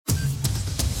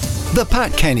The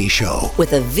Pat Kenny Show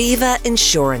with Aviva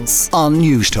Insurance on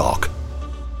Newstalk.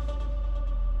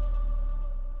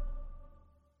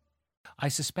 I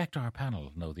suspect our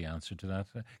panel know the answer to that.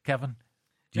 Kevin,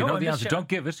 do you know the answer? Don't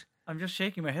give it. I'm just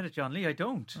shaking my head at John Lee. I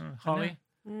don't. Holly?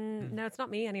 No, it's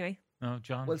not me anyway. No,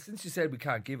 John? Well, since you said we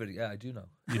can't give it, yeah, I do know.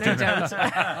 You No, don't.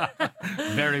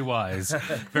 Very wise.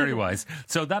 Very wise.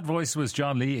 So that voice was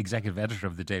John Lee, Executive Editor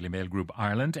of the Daily Mail Group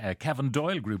Ireland, Kevin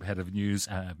Doyle, Group Head of News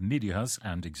Media House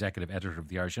and Executive Editor of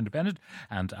the Irish Independent,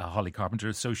 and Holly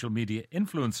Carpenter, Social Media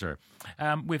Influencer.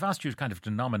 We've asked you kind of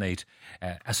to nominate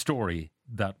a story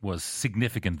that was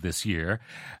significant this year,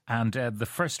 and the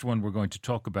first one we're going to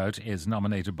talk about is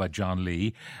nominated by John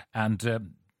Lee, and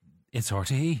it's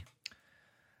RTE.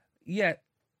 Yeah.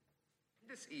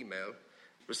 This email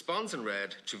responds in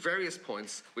red to various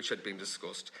points which had been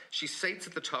discussed. She states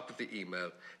at the top of the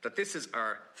email that this is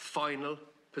our final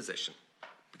position,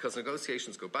 because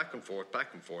negotiations go back and forth.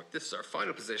 This is our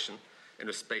final position in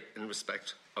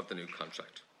respect of the new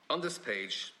contract. On this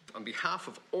page, on behalf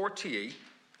of RTE,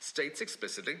 states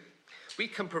explicitly, we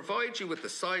can provide you with the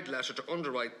side letter to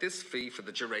underwrite this fee for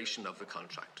the duration of the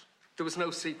contract. There was no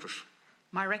secret.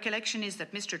 My recollection is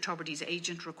that Mr Tubridy's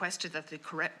agent requested that the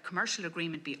commercial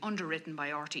agreement be underwritten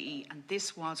by RTE, and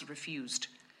this was refused.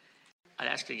 I'll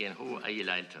ask again, who are you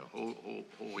lying to? Who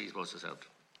are you supposed to sell to?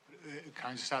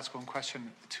 Can I just ask one question?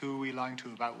 Who are we lying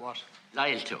to about what?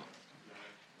 Loyal to.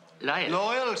 Loyal.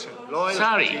 Loyal to.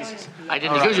 Sorry. Jesus. I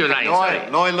didn't accuse you of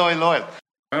lying. Loyal.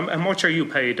 How much are you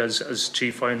paid as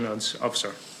Chief Finance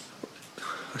Officer?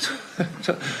 I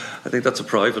think that's a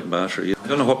private matter. I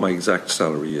don't know what my exact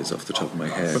salary is off the top of my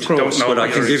head. But I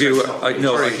can give you.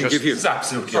 It's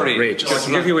absolutely outrageous. I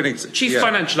can give you an Chief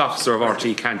Financial Officer of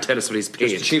RT can't tell us what he's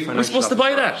paid. We're supposed to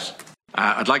buy that.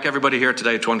 I'd like everybody here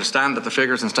today to understand that the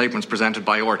figures and statements presented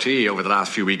by RTE over the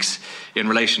last few weeks in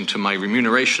relation to my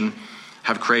remuneration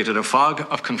have created a fog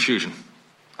of confusion.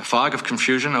 A fog of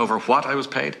confusion over what I was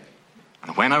paid,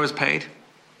 and when I was paid,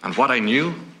 and what I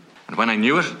knew, and when I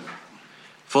knew it.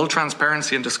 Full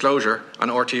transparency and disclosure on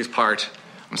RTE's part,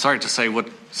 I'm sorry to say, would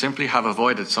simply have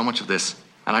avoided so much of this.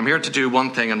 And I'm here to do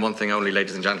one thing and one thing only,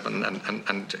 ladies and gentlemen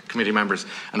and committee members,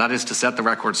 and that is to set the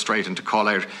record straight and to call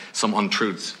out some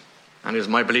untruths. And it is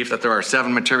my belief that there are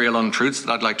 7 material untruths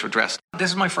that I'd like to address. This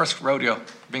is my first rodeo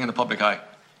being in the public eye,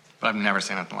 but I've never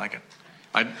seen anything like it.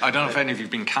 I don't know if any of you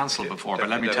have been cancelled before, but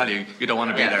let me tell you, you don't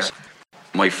want to be there.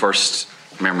 My first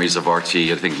memories of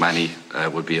RTE, I think many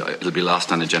it'll be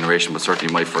lost on a generation, but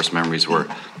certainly my first memories were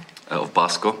of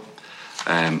Bosco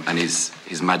and his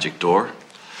magic door,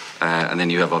 and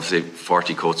then you have obviously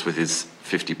 40 coats with his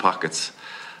 50 pockets,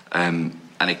 and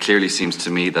it clearly seems to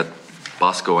me that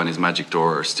Bosco and his magic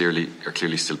door are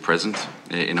clearly still present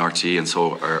in RTE, and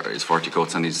so are his 40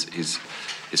 coats and his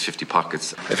 50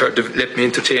 pockets. I've heard of let me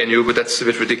entertain you, but that's a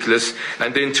bit ridiculous.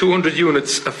 And then 200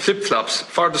 units of flip-flops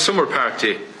for the summer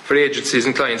party for agencies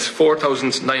and clients,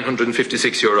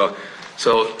 €4,956.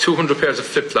 So 200 pairs of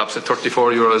flip-flops at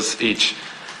 €34 each.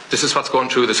 This is what's going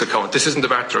through this account. This isn't the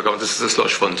Barter account, this is a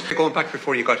slush fund. Going back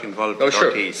before you got involved with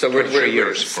sure. RTE, So we're 3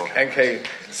 years. NK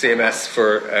CMS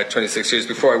for 26 years.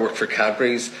 Before I worked for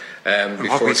Cadbury's.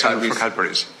 What were you selling for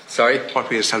Cadbury's? Sorry? What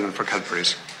were you selling for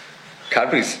Cadbury's?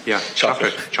 Cadbury's? Yeah,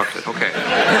 chocolate, okay.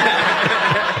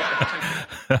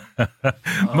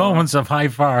 Moments of high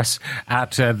farce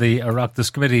at the Oireachtas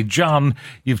Committee. John,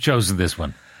 you've chosen this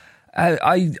one.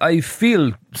 I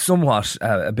feel somewhat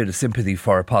a bit of sympathy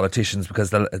for politicians, because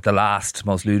the last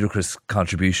most ludicrous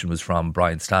contribution was from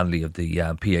Brian Stanley of the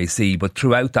PAC, but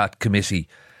throughout that committee,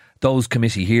 those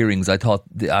committee hearings, I thought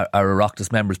our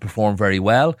Oireachtas members performed very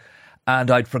well, and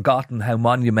I'd forgotten how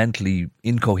monumentally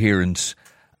incoherent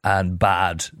and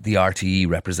bad the RTE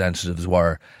representatives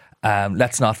were.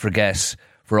 Let's not forget,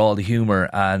 for all the humour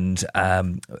and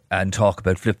talk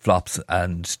about flip-flops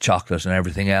and chocolate and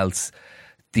everything else,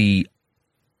 the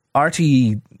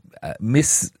RTE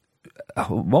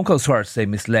won't go so far to say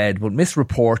misled, but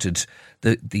misreported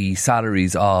the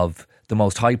salaries of the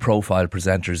most high-profile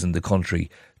presenters in the country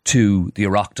to the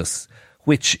Oireachtas,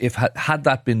 which, if had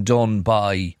that been done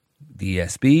by the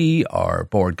ESB or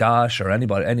Bord Gáis or any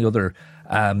other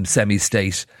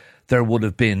semi-state, there would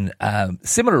have been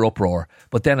similar uproar.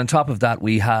 But then on top of that,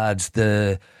 we had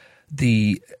the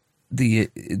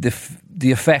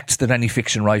effect that any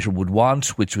fiction writer would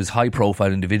want, which was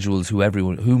high-profile individuals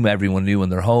whom everyone knew in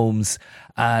their homes,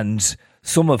 and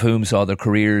some of whom saw their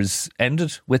careers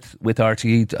ended with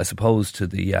RTE, I suppose, to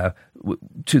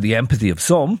the empathy of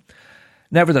some.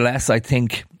 Nevertheless, I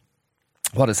think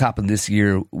what has happened this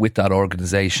year with that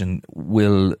organisation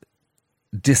will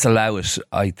disallow it,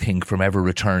 I think, from ever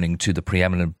returning to the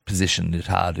preeminent position it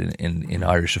had in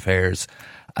Irish affairs.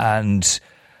 And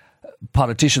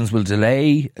politicians will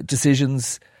delay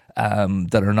decisions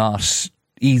that are not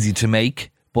easy to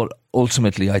make, but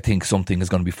ultimately I think something is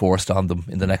going to be forced on them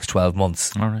in the next 12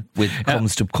 months. All right. When it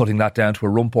comes to cutting that down to a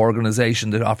rump organisation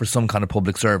that offers some kind of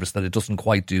public service that it doesn't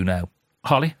quite do now.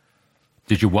 Holly?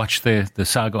 Did you watch the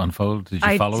saga unfold? Did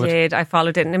you follow it? I did. I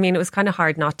followed it. And I mean, it was kind of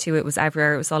hard not to. It was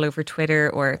everywhere. It was all over Twitter,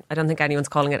 or I don't think anyone's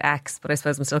calling it X, but I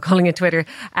suppose I'm still calling it Twitter.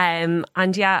 And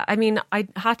yeah, I mean, I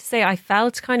had to say I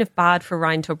felt kind of bad for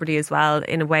Ryan Tubridy as well,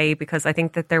 in a way, because I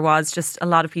think that there was just a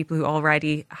lot of people who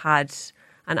already had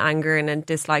an anger and a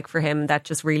dislike for him that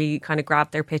just really kind of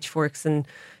grabbed their pitchforks and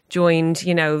joined,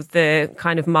 you know, the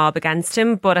kind of mob against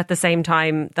him. But at the same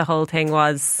time, the whole thing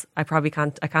was, I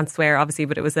can't swear obviously,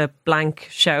 but it was a blank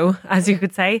show, as you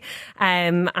could say.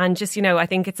 And just, you know, I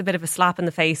think it's a bit of a slap in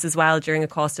the face as well during a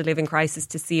cost of living crisis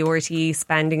to see RTE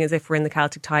spending as if we're in the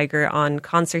Celtic Tiger on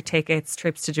concert tickets,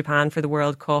 trips to Japan for the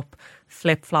World Cup,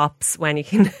 flip-flops, when you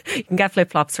can get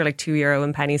flip-flops for like €2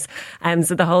 and pennies.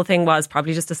 So the whole thing was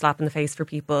probably just a slap in the face for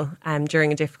people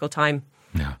during a difficult time.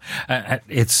 No,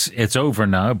 it's over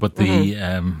now, but the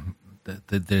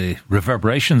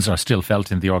reverberations are still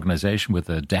felt in the organisation with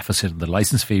the deficit in the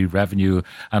licence fee revenue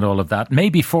and all of that.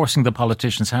 Maybe forcing the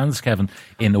politicians' hands, Kevin,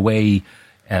 in a way.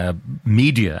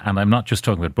 Media, and I'm not just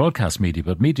talking about broadcast media,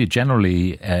 but media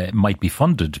generally might be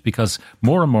funded because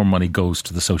more and more money goes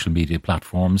to the social media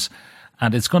platforms.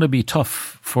 And it's going to be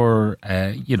tough for,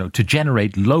 to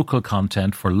generate local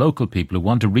content for local people who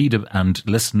want to read and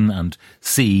listen and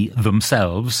see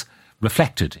themselves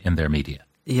reflected in their media.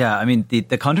 Yeah, I mean,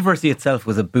 the controversy itself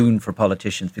was a boon for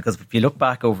politicians, because if you look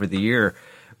back over the year,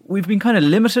 we've been kind of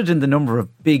limited in the number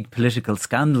of big political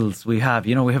scandals we have.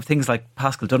 You know, we have things like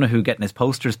Pascal Donoghue getting his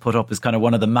posters put up as kind of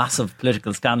one of the massive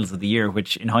political scandals of the year,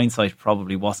 which in hindsight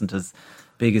probably wasn't as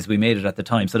big as we made it at the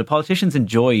time. So the politicians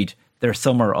enjoyed their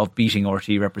summer of beating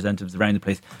RTE representatives around the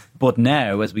place. But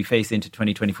now, as we face into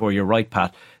 2024, you're right,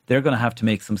 Pat, they're going to have to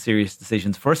make some serious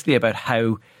decisions. Firstly, about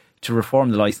how to reform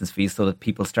the licence fees so that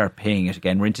people start paying it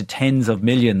again. We're into tens of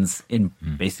millions in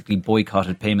basically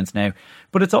boycotted payments now.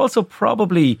 But it's also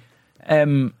probably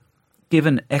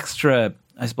given extra,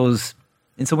 I suppose,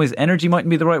 in some ways, energy mightn't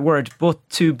be the right word, but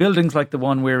to buildings like the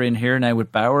one we're in here now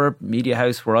with Bauer Media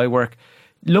House, where I work,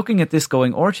 looking at this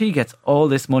going, RTE gets all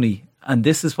this money, and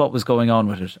this is what was going on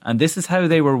with it. And this is how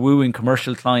they were wooing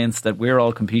commercial clients that we're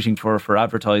all competing for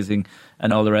advertising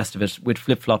and all the rest of it, with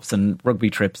flip-flops and rugby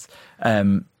trips,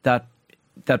 that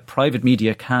private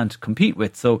media can't compete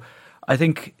with. So I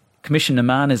think Commission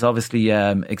Naman is obviously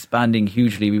expanding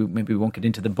hugely. Maybe we won't get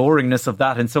into the boringness of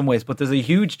that in some ways, but there's a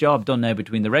huge job done now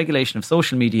between the regulation of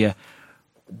social media,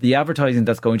 the advertising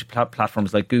that's going to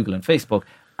platforms like Google and Facebook,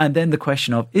 and then the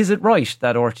question of, is it right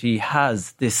that RTE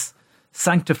has this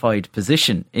sanctified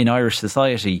position in Irish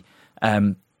society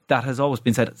that has always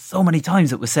been said? So many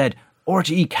times it was said,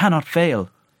 RTE cannot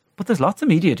fail. But there's lots of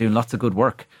media doing lots of good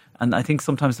work. And I think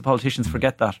sometimes the politicians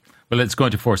forget that. Well, it's going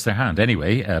to force their hand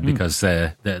anyway, because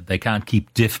they can't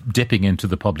keep dipping into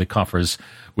the public coffers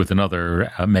with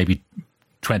another maybe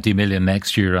 20 million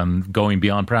next year and going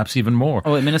beyond, perhaps even more.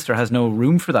 Oh, the minister has no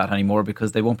room for that anymore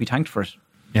because they won't be thanked for it.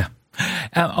 Yeah.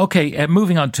 Okay,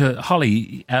 moving on to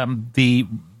Holly. The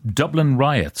Dublin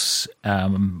riots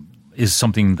is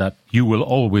something that you will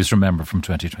always remember from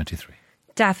 2023.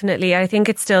 Definitely. I think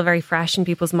it's still very fresh in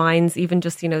people's minds, even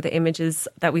just, you know, the images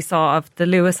that we saw of the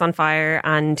Lewis on fire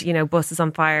and, you know, buses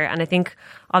on fire. And I think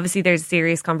obviously there's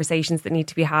serious conversations that need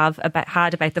to be had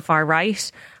about the far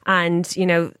right. And, you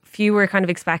know, few were kind of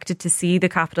expected to see the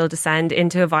capital descend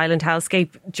into a violent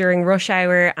hellscape during rush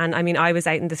hour. And I mean, I was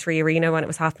out in the Three Arena when it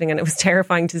was happening, and it was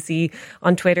terrifying to see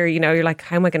on Twitter. You know, you're like,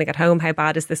 how am I going to get home? How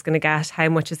bad is this going to get? How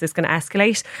much is this going to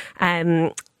escalate?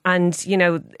 And, you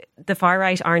know, the far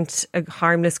right aren't a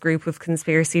harmless group of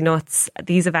conspiracy nuts.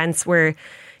 These events were,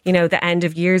 you know, the end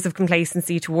of years of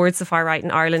complacency towards the far right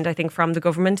in Ireland, I think, from the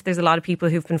government. There's a lot of people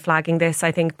who've been flagging this.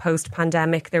 I think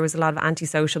post-pandemic, there was a lot of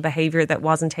antisocial behaviour that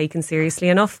wasn't taken seriously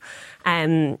enough.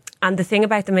 And the thing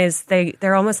about them is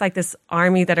they're almost like this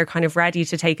army that are kind of ready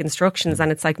to take instructions.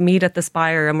 And it's like, meet at the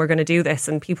Spire and we're going to do this.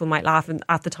 And people might laugh. And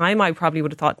at the time, I probably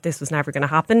would have thought this was never going to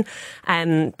happen.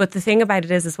 But the thing about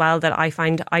it is as well that I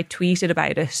find I tweeted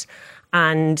about it,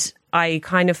 and I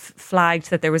kind of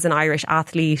flagged that there was an Irish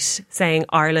athlete saying,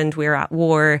 Ireland, we're at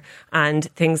war, and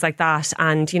things like that.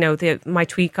 And, you know, my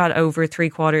tweet got over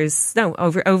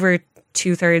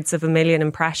 2/3 of a million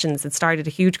impressions. It started a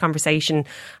huge conversation.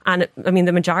 And I mean,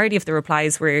 the majority of the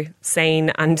replies were sane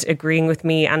and agreeing with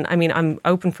me. And I mean, I'm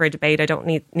open for a debate. I don't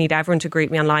need everyone to agree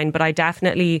with me online, but I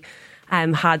definitely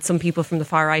had some people from the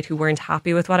far right who weren't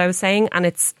happy with what I was saying. And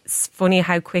it's funny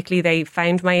how quickly they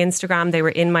found my Instagram. They were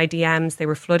in my DMs. They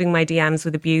were flooding my DMs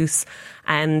with abuse.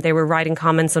 And they were writing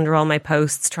comments under all my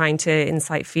posts, trying to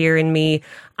incite fear in me.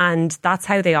 And that's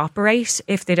how they operate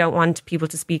if they don't want people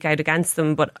to speak out against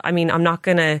them. But I mean, I'm not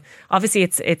going to, obviously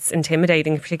it's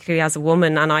intimidating, particularly as a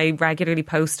woman. And I regularly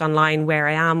post online where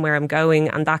I am, where I'm going,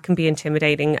 and that can be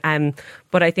intimidating.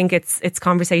 But I think it's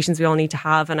conversations we all need to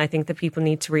have. And I think that people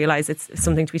need to realise it's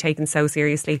something to be taken so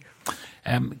seriously.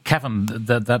 Kevin,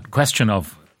 that question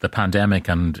of the pandemic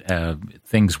and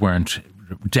things weren't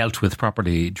dealt with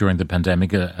properly during the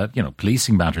pandemic,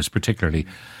 policing matters particularly.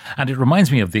 And it reminds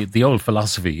me of the old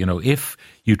philosophy, if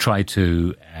you try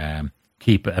to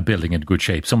keep a building in good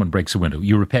shape, someone breaks a window,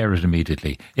 you repair it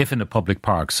immediately. If in a public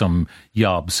park some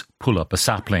yobs pull up a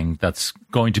sapling that's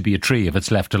going to be a tree if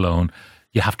it's left alone,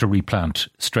 you have to replant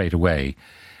straight away.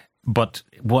 But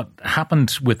what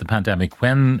happened with the pandemic,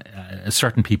 when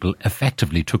certain people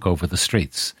effectively took over the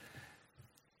streets,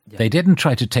 they didn't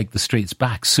try to take the streets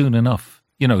back soon enough,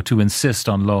 to insist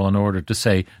on law and order, to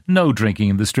say no drinking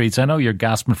in the streets. I know you're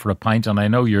gasping for a pint and I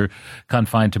know you're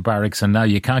confined to barracks and now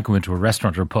you can't go into a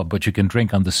restaurant or a pub, but you can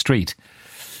drink on the street.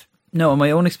 No, my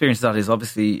own experience of that is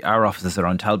obviously our offices are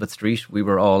on Talbot Street. We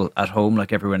were all at home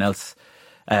like everyone else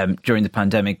during the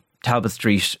pandemic. Talbot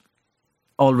Street,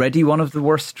 already one of the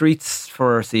worst streets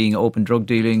for seeing open drug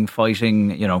dealing,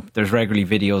 fighting. There's regularly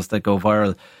videos that go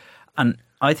viral. And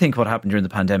I think what happened during the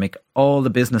pandemic, all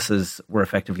the businesses were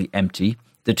effectively empty.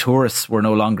 The tourists were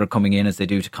no longer coming in as they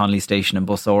do to Connolly Station and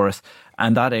Busaurus.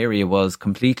 And that area was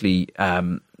completely,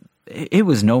 it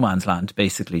was no man's land,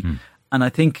 basically. And I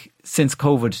think since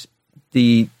COVID,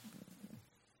 the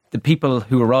people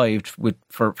who arrived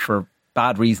for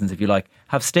bad reasons, if you like,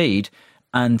 have stayed.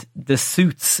 And the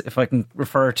suits, if I can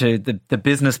refer to the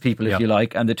business people, if you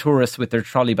like, and the tourists with their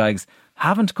trolley bags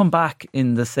haven't come back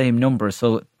in the same number.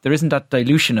 So there isn't that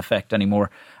dilution effect anymore.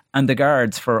 And the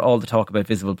guards, for all the talk about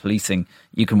visible policing,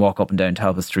 you can walk up and down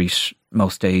Talbot Street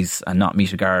most days and not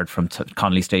meet a guard from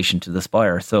Connolly Station to the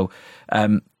Spire. So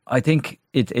I think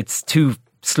it's too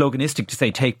sloganistic to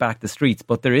say take back the streets,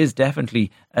 but there is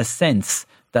definitely a sense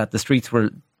that the streets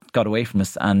got away from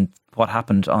us, and what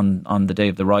happened on the day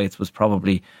of the riots was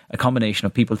probably a combination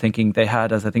of people thinking they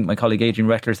had, as I think my colleague Adrian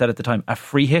Reckler said at the time, a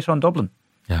free hit on Dublin.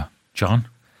 Yeah. John?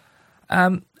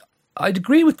 I'd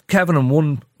agree with Kevin on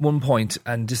one point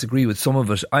and disagree with some of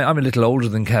it. I'm a little older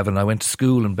than Kevin. I went to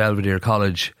school in Belvedere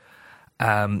College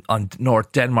on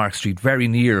North Denmark Street, very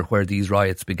near where these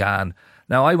riots began.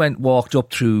 Now, I walked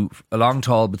up along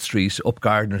Talbot Street, up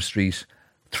Gardner Street,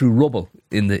 through rubble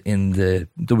there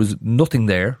was nothing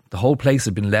there. The whole place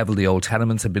had been levelled. The old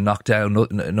tenements had been knocked down.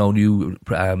 No new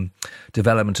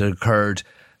development had occurred.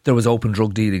 There was open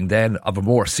drug dealing then of a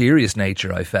more serious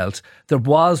nature, I felt. There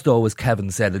was, though, as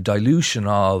Kevin said, a dilution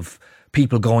of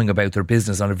people going about their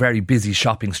business on a very busy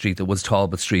shopping street that was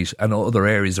Talbot Street and other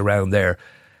areas around there.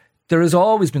 There has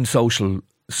always been social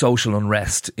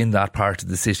unrest in that part of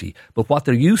the city. But what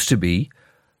there used to be,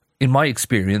 in my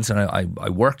experience, and I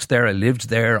worked there, I lived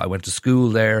there, I went to school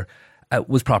there,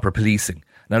 was proper policing.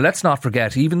 Now, let's not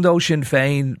forget, even though Sinn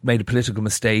Féin made a political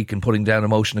mistake in putting down a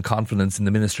motion of confidence in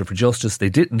the Minister for Justice, they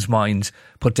didn't mind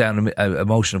put down a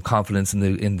motion of confidence in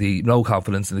the no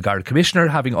confidence in the Garda Commissioner,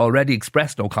 having already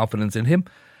expressed no confidence in him.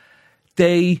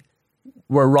 They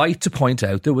were right to point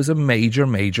out there was a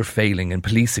major failing in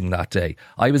policing that day.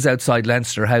 I was outside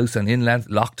Leinster House and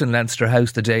locked in Leinster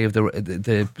House the day of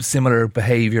the similar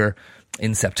behaviour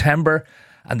in September.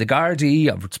 And the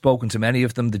Gardaí, I've spoken to many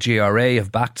of them, the GRA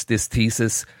have backed this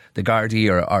thesis. The Gardaí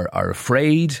are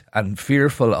afraid and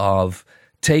fearful of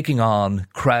taking on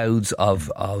crowds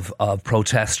of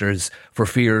protesters for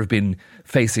fear of being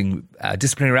facing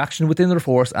disciplinary action within their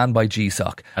force and by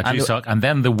GSOC. And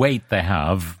then the weight they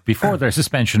have before their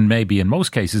suspension may be in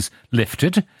most cases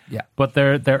lifted, but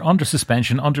they're under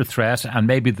suspension, under threat, and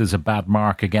maybe there's a bad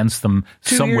mark against them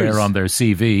somewhere on their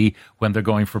CV when they're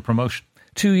going for promotion.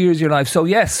 2 years of your life. So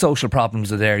yes, social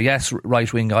problems are there. Yes,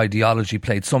 right-wing ideology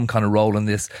played some kind of role in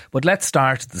this. But let's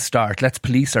start at the start. Let's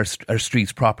police our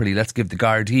streets properly. Let's give the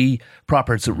Gardaí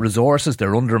proper resources.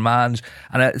 They're undermanned.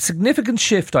 And a significant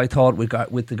shift, I thought,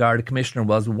 with the Garda Commissioner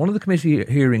was one of the committee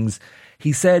hearings.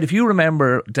 He said, if you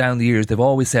remember down the years, they've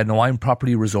always said, no, I'm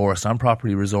properly resourced.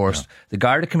 Yeah. The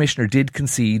Garda Commissioner did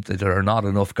concede that there are not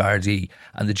enough Gardaí.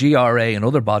 And the GRA and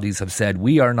other bodies have said,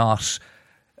 we are not...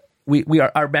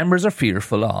 our members are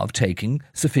fearful of taking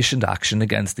sufficient action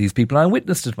against these people. I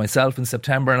witnessed it myself in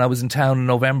September, and I was in town in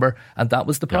November, and that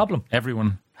was the problem.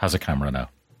 Everyone has a camera now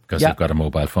because they've got a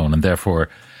mobile phone, and therefore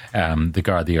the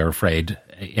Gardaí are afraid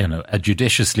a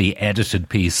judiciously edited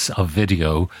piece of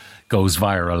video goes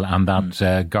viral, and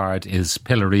that guard is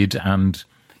pilloried, and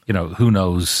who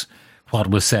knows what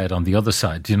was said on the other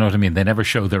side. Do you know what I mean? They never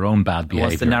show their own bad behaviour.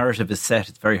 Once the narrative is set,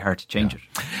 it's very hard to change it.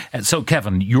 And so,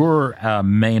 Kevin, your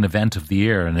main event of the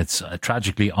year, and it's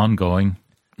tragically ongoing,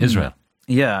 Israel.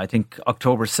 Yeah, I think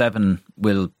October 7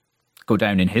 will go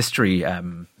down in history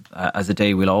as a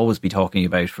day we'll always be talking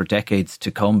about for decades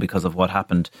to come because of what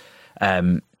happened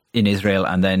in Israel,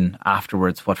 and then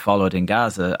afterwards what followed in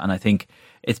Gaza. And I think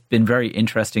it's been very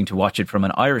interesting to watch it from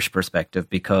an Irish perspective,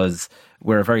 because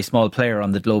we're a very small player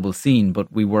on the global scene,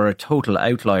 but we were a total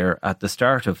outlier at the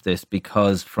start of this,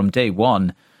 because from day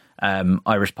one,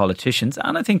 Irish politicians,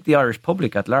 and I think the Irish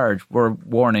public at large, were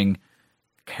warning,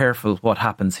 careful what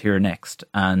happens here next.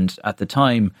 And at the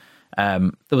time,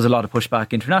 there was a lot of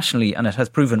pushback internationally, and it has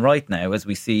proven right now, as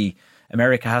we see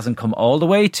America hasn't come all the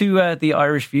way to the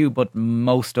Irish view, but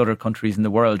most other countries in the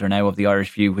world are now of the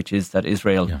Irish view, which is that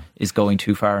Israel is going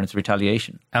too far in its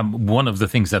retaliation. One of the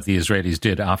things that the Israelis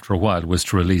did after a while was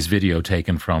to release video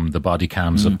taken from the body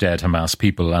cams of dead Hamas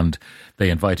people, and they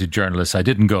invited journalists. I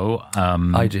didn't go.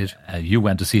 I did. You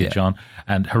went to see it, John,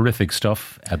 and horrific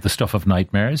stuff, the stuff of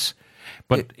nightmares.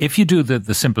 But if you do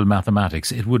the simple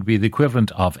mathematics, it would be the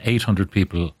equivalent of 800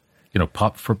 people,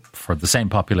 for the same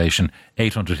population,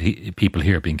 800 people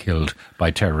here being killed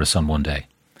by terrorists on one day.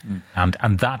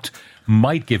 And that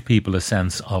might give people a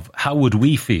sense of how would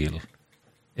we feel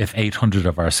if 800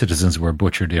 of our citizens were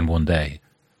butchered in one day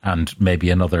and maybe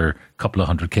another couple of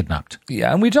hundred kidnapped.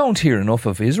 Yeah, and we don't hear enough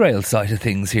of Israel's side of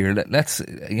things here. Let's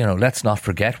not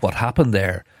forget what happened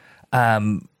there.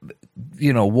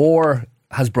 War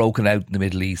has broken out in the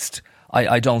Middle East.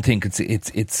 I don't think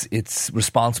it's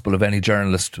responsible of any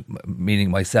journalist, meaning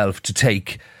myself,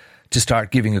 to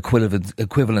start giving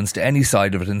equivalence to any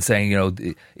side of it and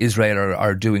saying, Israel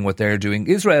are doing what they're doing.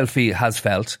 Israel has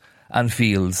felt and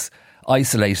feels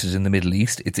isolated in the Middle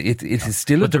East. It is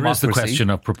still a democracy. But there is the question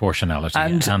of proportionality,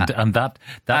 and that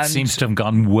seems to have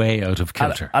gone way out of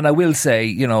kilter. And I will say,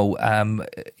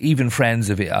 even friends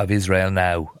of Israel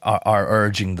now are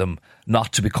urging them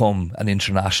not to become an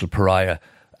international pariah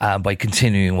by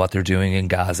continuing what they're doing in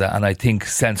Gaza. And I think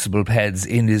sensible heads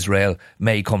in Israel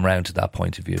may come round to that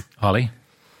point of view. Holly?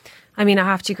 I mean, I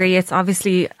have to agree. It's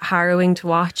obviously harrowing to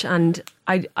watch, and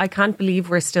I can't believe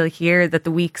we're still here, that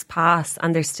the weeks pass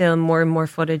and there's still more and more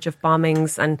footage of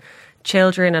bombings and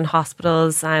children and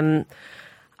hospitals. And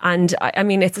I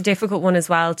mean, it's a difficult one as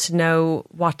well to know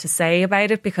what to say about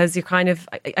it, because you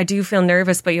I do feel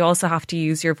nervous, but you also have to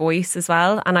use your voice as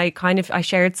well. And I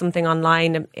shared something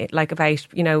online about,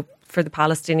 for the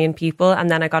Palestinian people. And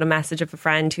then I got a message of a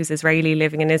friend who's Israeli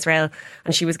living in Israel,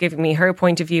 and she was giving me her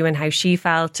point of view and how she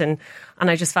felt. And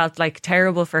I just felt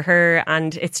terrible for her.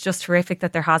 And it's just horrific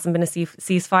that there hasn't been a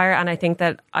ceasefire. And I think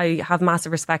that I have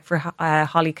massive respect for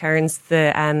Holly Cairns,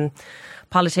 the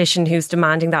politician who's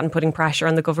demanding that and putting pressure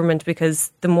on the government,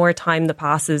 because the more time that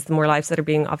passes, the more lives that are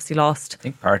being obviously lost. I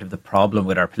think part of the problem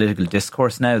with our political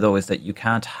discourse now, though, is that you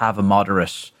can't have a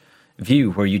moderate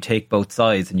view where you take both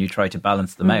sides and you try to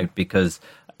balance them out, because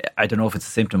I don't know if it's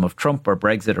a symptom of Trump or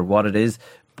Brexit or what it is,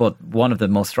 but one of the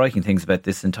most striking things about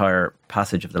this entire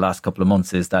passage of the last couple of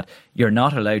months is that you're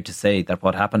not allowed to say that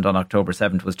what happened on October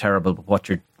 7th was terrible,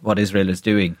 but what Israel is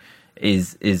doing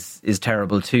is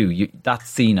terrible too. That's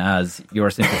seen as you're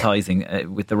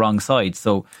sympathising with the wrong side.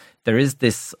 So there is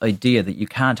this idea that you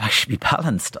can't actually be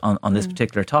balanced on this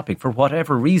particular topic. For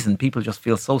whatever reason, people just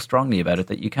feel so strongly about it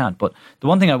that you can't. But the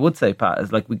one thing I would say, Pat,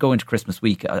 is we go into Christmas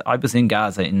week. I was in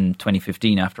Gaza in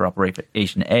 2015 after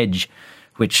Operation Edge,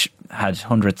 which had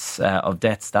hundreds of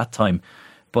deaths that time.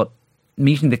 But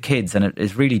meeting the kids, and I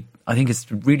think it's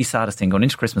the really saddest thing going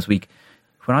into Christmas week.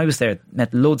 When I was there,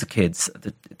 met loads of kids.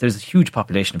 There's a huge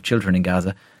population of children in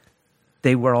Gaza.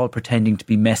 They were all pretending to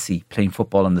be Messi, playing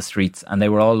football on the streets, and they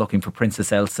were all looking for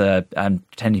Princess Elsa and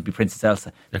pretending to be Princess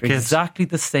Elsa. They're exactly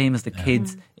the same as the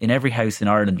kids in every house in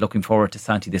Ireland looking forward to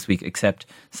Santi this week, except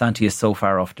Santi is so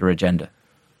far off their agenda.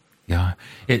 Yeah,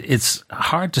 it's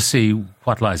hard to see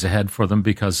what lies ahead for them,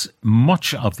 because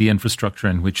much of the infrastructure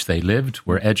in which they lived,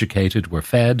 were educated, were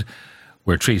fed,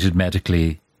 were treated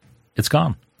medically, it's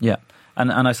gone. Yeah.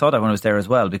 And I saw that when I was there as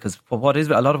well, because a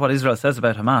lot of what Israel says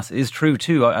about Hamas is true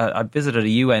too. I visited a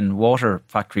UN water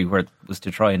factory where it was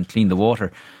to try and clean the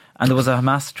water, and there was a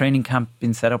Hamas training camp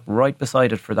being set up right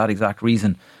beside it for that exact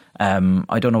reason.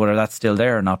 I don't know whether that's still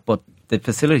there or not, but the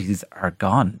facilities are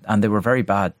gone, and they were very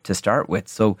bad to start with.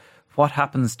 So what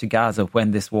happens to Gaza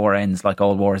when this war ends, like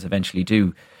all wars eventually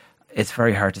do? it's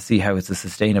very hard to see how it's a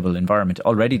sustainable environment.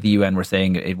 Already the UN were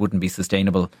saying it wouldn't be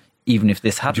sustainable even if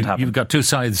this hadn't happened. You've got two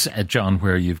sides, John,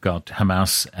 where you've got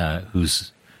Hamas,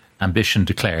 whose ambition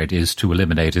declared is to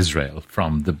eliminate Israel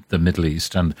from the Middle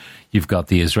East, and you've got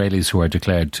the Israelis who are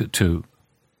declared to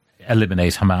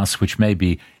eliminate Hamas, which may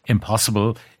be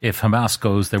impossible. If Hamas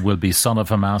goes, there will be son of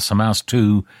Hamas, Hamas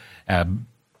too,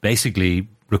 basically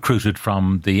recruited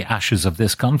from the ashes of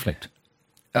this conflict.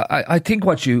 I think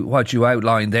what you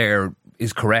outlined there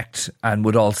is correct and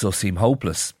would also seem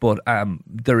hopeless. But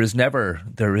there is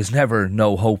never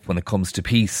no hope when it comes to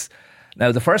peace.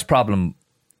 Now, the first problem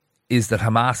is that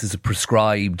Hamas is a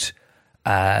prescribed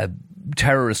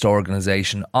terrorist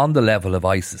organisation on the level of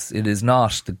ISIS. It is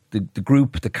not the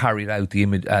group that carried out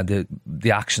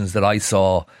the actions that I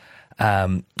saw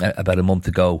about a month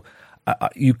ago.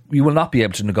 You will not be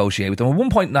able to negotiate with them. At one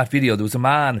point in that video, there was a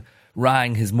man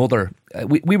rang his mother.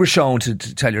 We were shown, to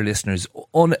tell your listeners,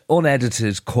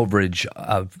 unedited coverage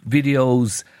of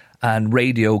videos and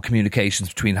radio communications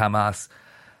between Hamas.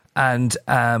 And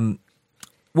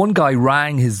one guy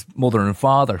rang his mother and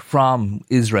father from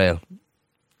Israel,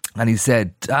 and he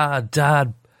said, Dad,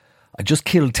 I just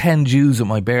killed 10 Jews with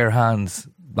my bare hands.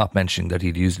 Not mentioning that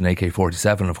he'd used an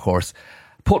AK-47, of course.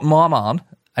 Put Mom on,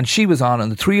 and she was on, and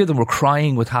the three of them were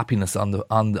crying with happiness on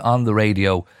the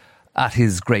radio at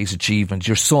his great achievement.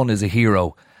 Your son is a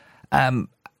hero. And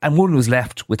one was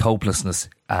left with hopelessness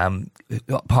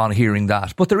upon hearing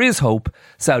that. But there is hope.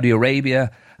 Saudi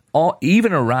Arabia,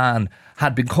 even Iran,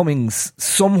 had been coming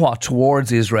somewhat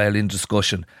towards Israel in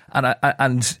discussion.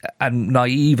 And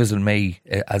naive as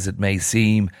it may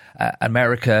seem,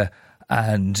 America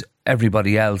and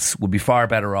everybody else would be far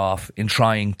better off in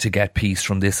trying to get peace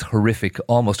from this horrific,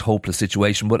 almost hopeless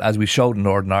situation. But as we showed in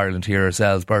Northern Ireland here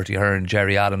ourselves, Bertie Ahern,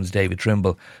 Jerry Adams, David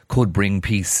Trimble could bring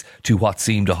peace to what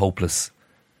seemed a hopeless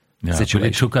situation. But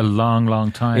it took a long,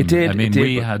 long time. It did.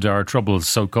 We had our troubles,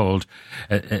 so-called.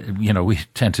 We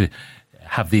tend to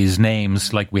have these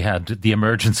names like we had the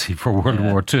emergency for World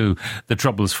War II, the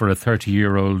troubles for a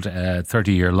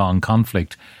 30-year-long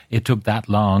conflict. It took that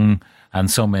long, and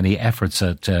so many efforts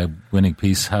at winning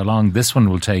peace. How long this one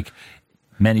will take,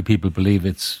 many people believe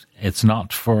it's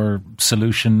not for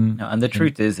solution. No, and the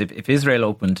truth is, if Israel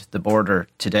opened the border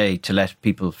today to let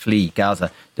people flee Gaza,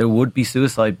 there would be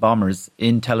suicide bombers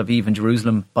in Tel Aviv and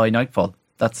Jerusalem by nightfall.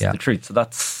 That's the truth. So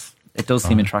it does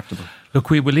seem intractable. Look,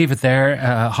 we will leave it there.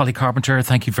 Holly Carpenter,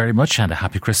 thank you very much, and a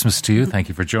happy Christmas to you. Thank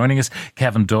you for joining us.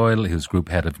 Kevin Doyle, who's Group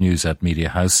Head of News at Media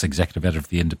House, Executive Editor of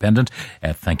The Independent.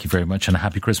 Thank you very much, and a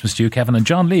happy Christmas to you, Kevin. And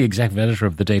John Lee, Executive Editor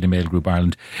of the Daily Mail Group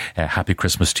Ireland. Happy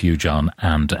Christmas to you, John,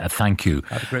 and thank you.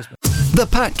 Happy Christmas. The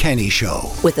Pat Kenny Show.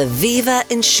 With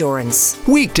Aviva Insurance.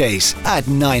 Weekdays at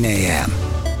 9 a.m.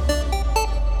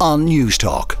 on News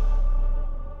Talk.